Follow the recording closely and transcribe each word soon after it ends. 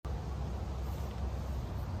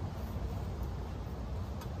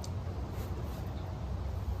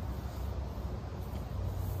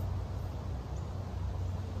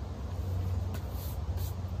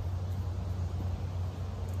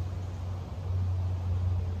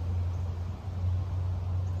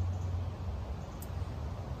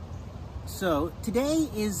So today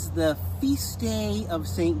is the feast day of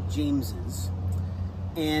St. James's,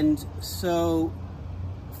 and so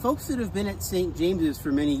folks that have been at St. James's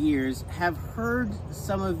for many years have heard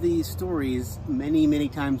some of these stories many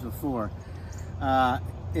times before.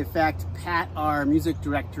 In fact, Pat, our music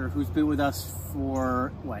director, who's been with us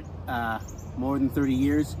for more than 30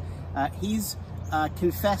 years, he's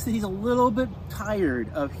confessed that he's a little bit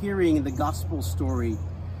tired of hearing the gospel story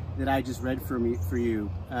that I just read for you.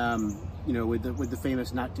 You know, with the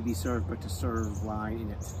famous "not to be served but to serve" line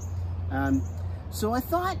in it. So I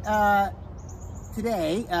thought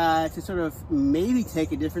today, to sort of maybe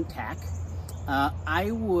take a different tack,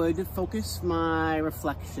 I would focus my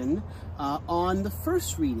reflection on the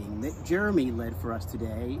first reading that Jeremy led for us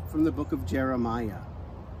today from the book of Jeremiah.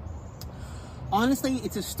 Honestly,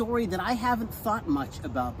 it's a story that I haven't thought much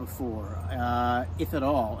about before, if at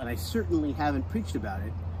all, and I certainly haven't preached about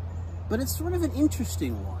it, but it's sort of an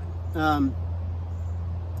interesting one. Now,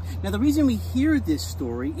 the reason we hear this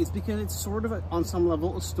story is because it's sort of, on some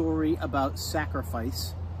level, a story about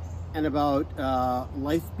sacrifice and about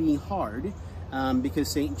life being hard, because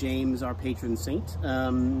St. James, our patron saint,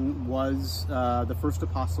 was the first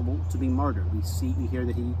apostle to be martyred. We hear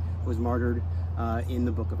that he was martyred in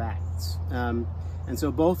the book of Acts. And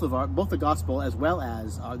so both the gospel as well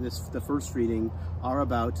as the first reading are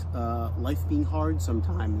about life being hard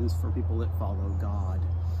sometimes for people that follow God.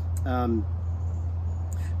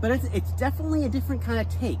 But it's definitely a different kind of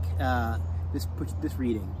take, this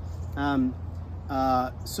reading.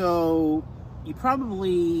 So you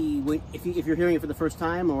probably, if you're hearing it for the first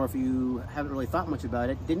time, or if you haven't really thought much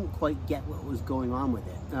about it, didn't quite get what was going on with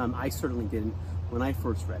it. I certainly didn't when I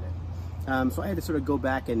first read it. So I had to sort of go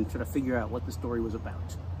back and try to figure out what the story was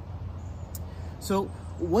about. So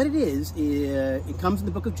what it is, it comes in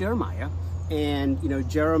the book of Jeremiah, and you know,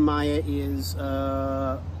 Jeremiah is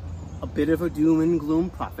a bit of a doom and gloom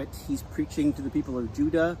prophet. He's preaching to the people of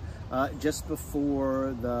Judah just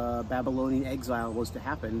before the Babylonian exile was to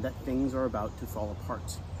happen, that things are about to fall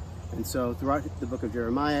apart. And so throughout the book of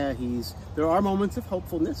Jeremiah, there are moments of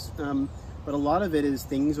hopefulness, but a lot of it is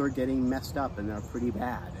things are getting messed up and they're pretty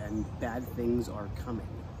bad, and bad things are coming.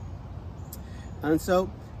 And so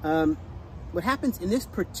what happens in this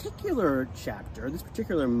particular chapter, this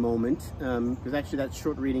particular moment, because actually that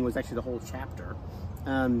short reading was actually the whole chapter,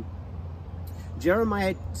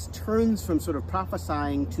 Jeremiah turns from sort of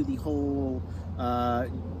prophesying to the whole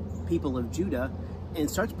people of Judah and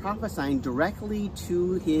starts prophesying directly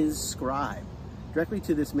to his scribe, directly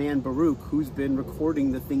to this man Baruch, who's been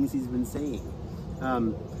recording the things he's been saying.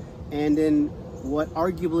 And in what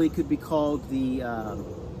arguably could be called the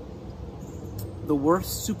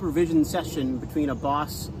worst supervision session between a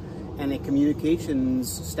boss and a communications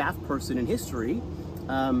staff person in history,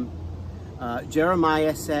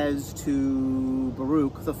 Jeremiah says to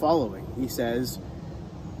Baruch the following. He says,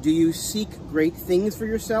 "Do you seek great things for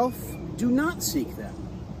yourself? Do not seek them.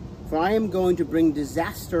 For I am going to bring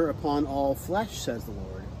disaster upon all flesh, says the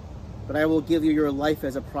Lord. But I will give you your life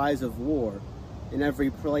as a prize of war in every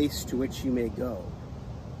place to which you may go."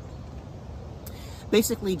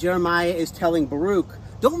 Basically, Jeremiah is telling Baruch,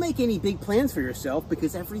 don't make any big plans for yourself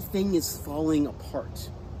because everything is falling apart.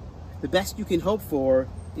 The best you can hope for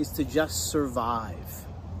is to just survive.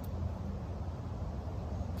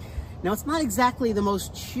 Now, it's not exactly the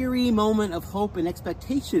most cheery moment of hope and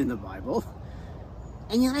expectation in the Bible,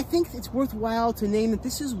 and yet I think it's worthwhile to name that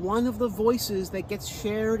this is one of the voices that gets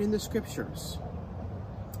shared in the scriptures.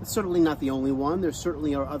 It's certainly not the only one. There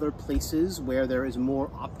certainly are other places where there is more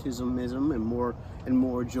optimism and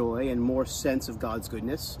more joy and more sense of God's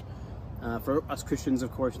goodness. For us Christians,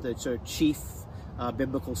 of course, the sort of chief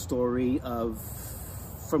biblical story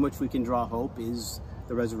from which we can draw hope is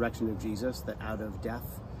the resurrection of Jesus, that out of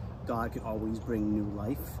death, God can always bring new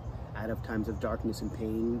life. Out of times of darkness and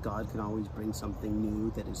pain, God can always bring something new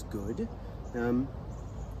that is good.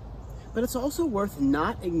 But it's also worth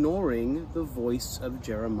not ignoring the voice of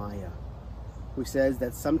Jeremiah, who says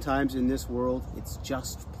that sometimes in this world, it's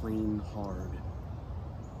just plain hard.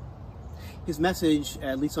 His message,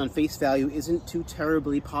 at least on face value, isn't too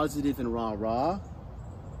terribly positive and rah-rah,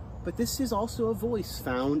 but this is also a voice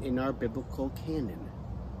found in our biblical canon.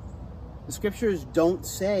 The scriptures don't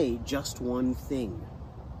say just one thing.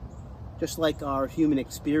 Just like our human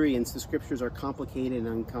experience, the scriptures are complicated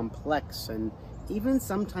and complex and even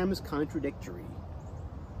sometimes contradictory.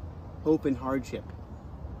 Hope and hardship.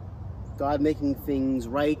 God making things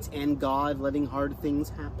right and God letting hard things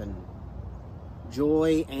happen.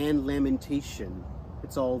 Joy and lamentation.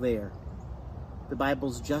 It's all there. The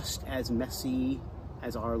Bible's just as messy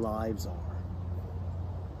as our lives are.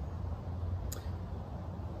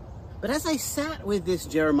 But as I sat with this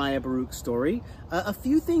Jeremiah Baruch story, a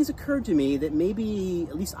few things occurred to me that maybe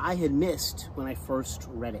at least I had missed when I first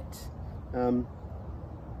read it. The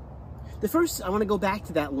first, I want to go back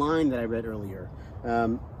to that line that I read earlier.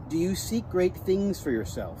 Do you seek great things for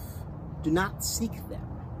yourself? Do not seek them.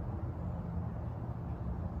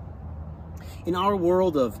 In our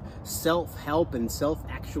world of self-help and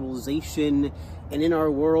self-actualization, and in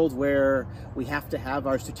our world where we have to have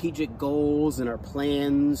our strategic goals and our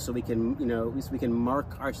plans so we can, at least we can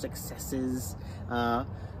mark our successes,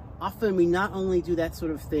 often we not only do that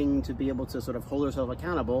sort of thing to be able to sort of hold ourselves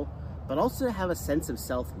accountable, but also to have a sense of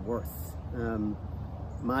self-worth.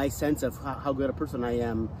 My sense of how good a person I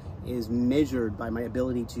am is measured by my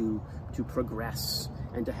ability to progress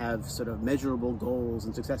and to have sort of measurable goals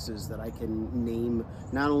and successes that I can name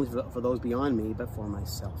not only for those beyond me, but for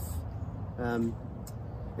myself. And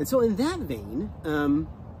so in that vein,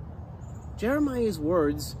 Jeremiah's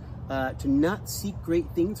words to not seek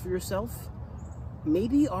great things for yourself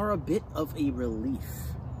maybe are a bit of a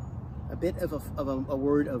relief, a bit of a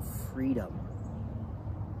word of freedom.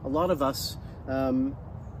 A lot of us, are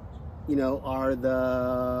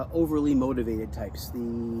the overly motivated types,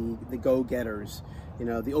 the go-getters, the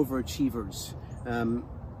overachievers.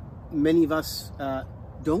 Many of us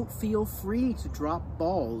don't feel free to drop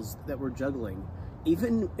balls that we're juggling,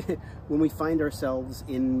 even when we find ourselves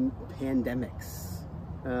in pandemics.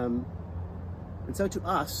 And so to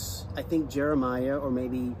us, I think Jeremiah, or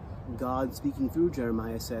maybe God speaking through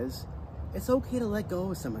Jeremiah, says, it's okay to let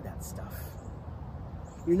go of some of that stuff.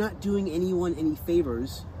 You're not doing anyone any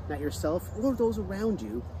favors, not yourself or those around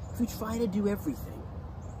you, if you try to do everything.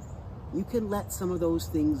 You can let some of those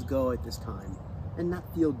things go at this time and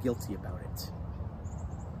not feel guilty about it.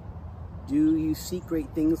 Do you seek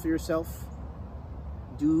great things for yourself?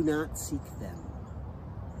 Do not seek them.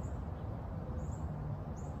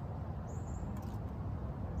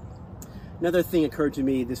 Another thing occurred to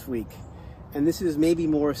me this week, and this is maybe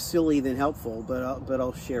more silly than helpful, but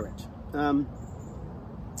I'll share it.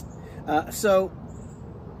 So,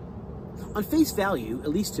 on face value, at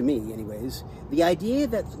least to me anyways, the idea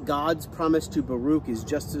that God's promise to Baruch is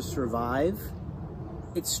just to survive,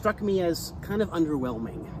 it struck me as kind of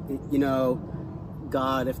underwhelming.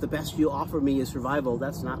 God, if the best you offer me is survival,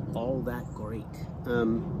 that's not all that great. But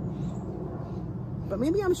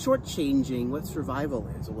maybe I'm shortchanging what survival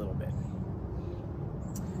is a little bit.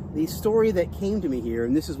 The story that came to me here,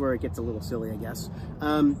 and this is where it gets a little silly, I guess,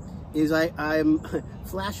 is I'm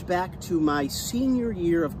flashback to my senior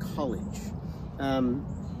year of college.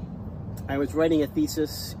 I was writing a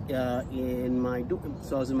thesis so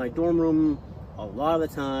I was in my dorm room a lot of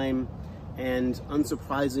the time, and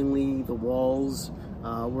unsurprisingly, the walls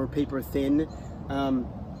were paper thin.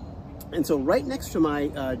 And so right next to my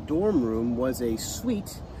dorm room was a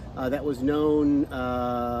suite that was known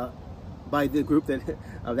by the group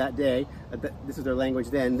of that day. This is their language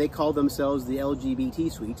then. They called themselves the LGBT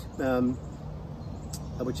suite,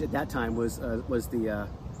 which at that time was the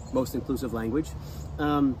most inclusive language.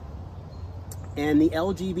 And the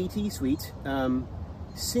LGBT suite,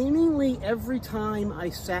 seemingly every time I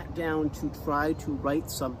sat down to try to write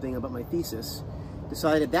something about my thesis,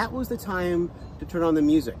 decided that was the time to turn on the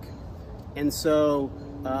music. And so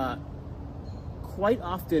quite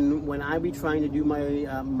often when I'd be trying to do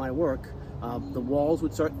my work, the walls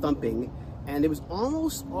would start thumping, and it was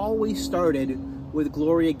almost always started with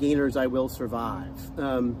Gloria Gaynor's I Will Survive.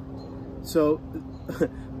 So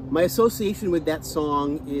my association with that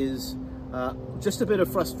song is just a bit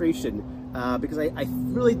of frustration, because I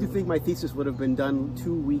really do think my thesis would have been done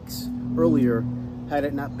 2 weeks earlier had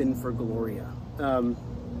it not been for Gloria.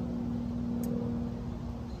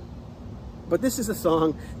 But this is a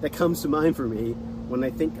song that comes to mind for me when I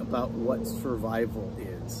think about what survival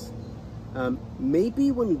is. Maybe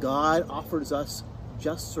when God offers us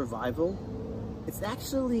just survival, it's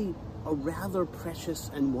actually a rather precious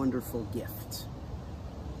and wonderful gift.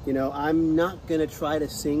 I'm not going to try to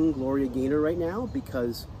sing Gloria Gaynor right now,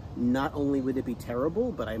 because not only would it be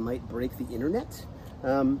terrible, but I might break the internet.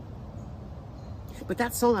 But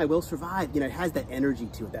that song, I Will Survive, it has that energy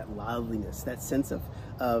to it, that liveliness, that sense of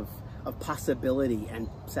possibility, and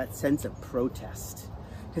that sense of protest.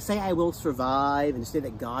 To say I will survive and to say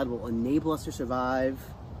that God will enable us to survive,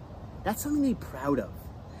 that's something to be proud of.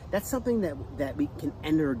 That's something that we can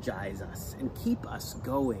energize us and keep us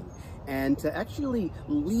going, and to actually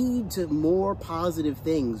lead to more positive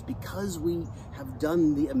things because we have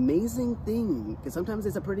done the amazing thing, because sometimes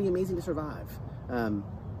it's pretty amazing to survive,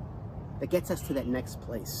 that gets us to that next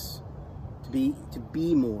place, to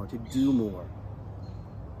be more, to do more.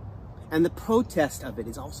 And the protest of it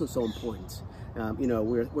is also so important. You know,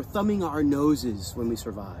 we're thumbing our noses when we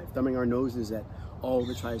survive, thumbing our noses at all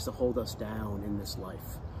that tries to hold us down in this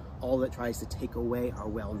life, all that tries to take away our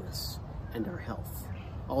wellness and our health,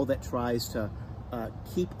 all that tries to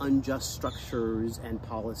keep unjust structures and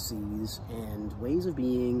policies and ways of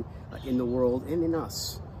being in the world and in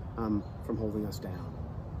us from holding us down.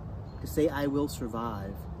 To say, I will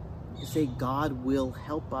survive, to say God will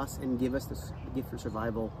help us and give us this gift for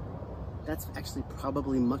survival, that's actually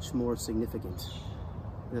probably much more significant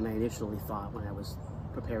than I initially thought when I was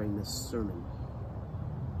preparing this sermon.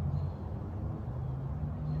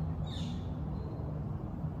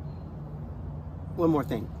 One more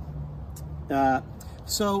thing.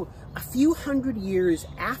 So a few hundred years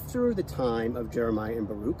after the time of Jeremiah and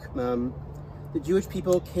Baruch, the Jewish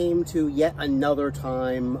people came to yet another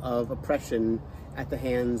time of oppression at the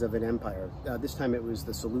hands of an empire. This time it was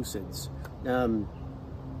the Seleucids.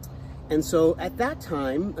 And so at that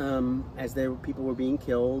time, as people were being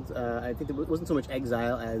killed, I think it wasn't so much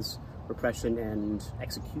exile as repression and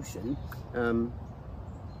execution.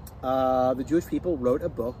 The Jewish people wrote a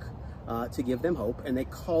book to give them hope, and they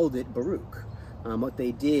called it Baruch. What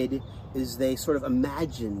they did is they sort of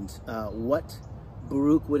imagined what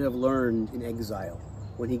Baruch would have learned in exile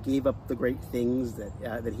when he gave up the great things that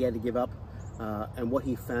he had to give up, and what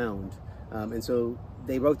he found. And so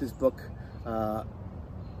they wrote this book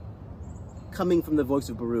coming from the voice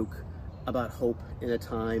of Baruch about hope in a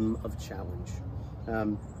time of challenge.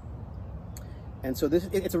 And so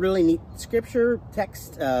it's a really neat scripture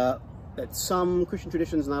text that some Christian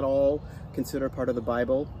traditions, not all, consider part of the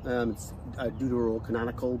Bible. It's a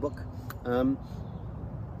deuterocanonical book.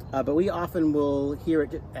 But we often will hear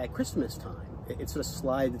it at Christmas time. It sort of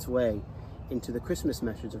slides its way into the Christmas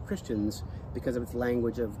message of Christians because of its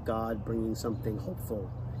language of God bringing something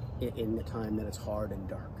hopeful in a time that is hard and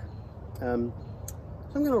dark. So I'm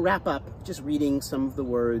going to wrap up just reading some of the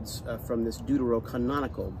words from this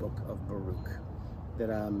deuterocanonical book of Baruch that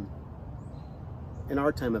in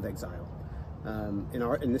our time of exile,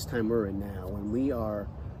 in this time we're in now, when we are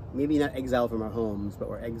maybe not exiled from our homes, but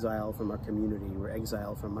we're exiled from our community, we're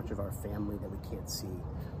exiled from much of our family that we can't see,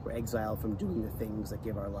 we're exiled from doing the things that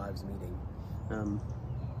give our lives meaning.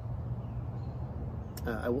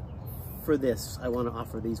 For this, I want to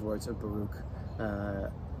offer these words of Baruch,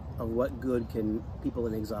 of what good people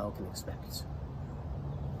in exile can expect.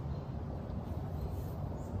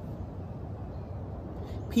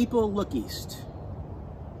 People look east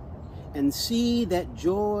and see that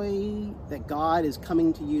joy that God is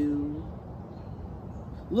coming to you.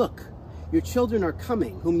 Look, your children are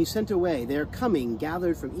coming, whom you sent away. They are coming,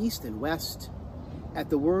 gathered from east and west. At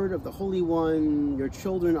the word of the Holy One, your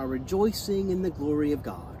children are rejoicing in the glory of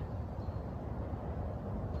God.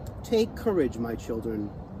 Take courage, my children.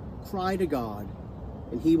 Cry to God,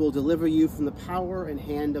 and he will deliver you from the power and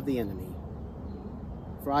hand of the enemy.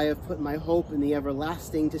 For I have put my hope in the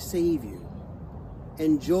everlasting to save you,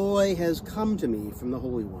 and joy has come to me from the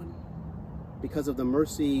Holy One, because of the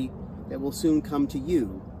mercy that will soon come to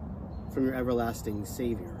you from your everlasting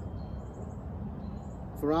Savior.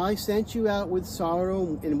 For I sent you out with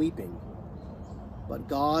sorrow and weeping, but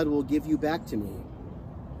God will give you back to me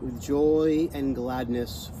with joy and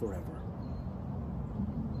gladness forever.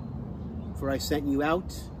 For I sent you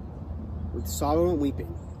out with sorrow and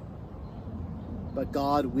weeping, but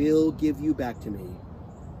God will give you back to me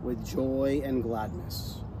with joy and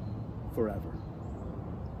gladness forever.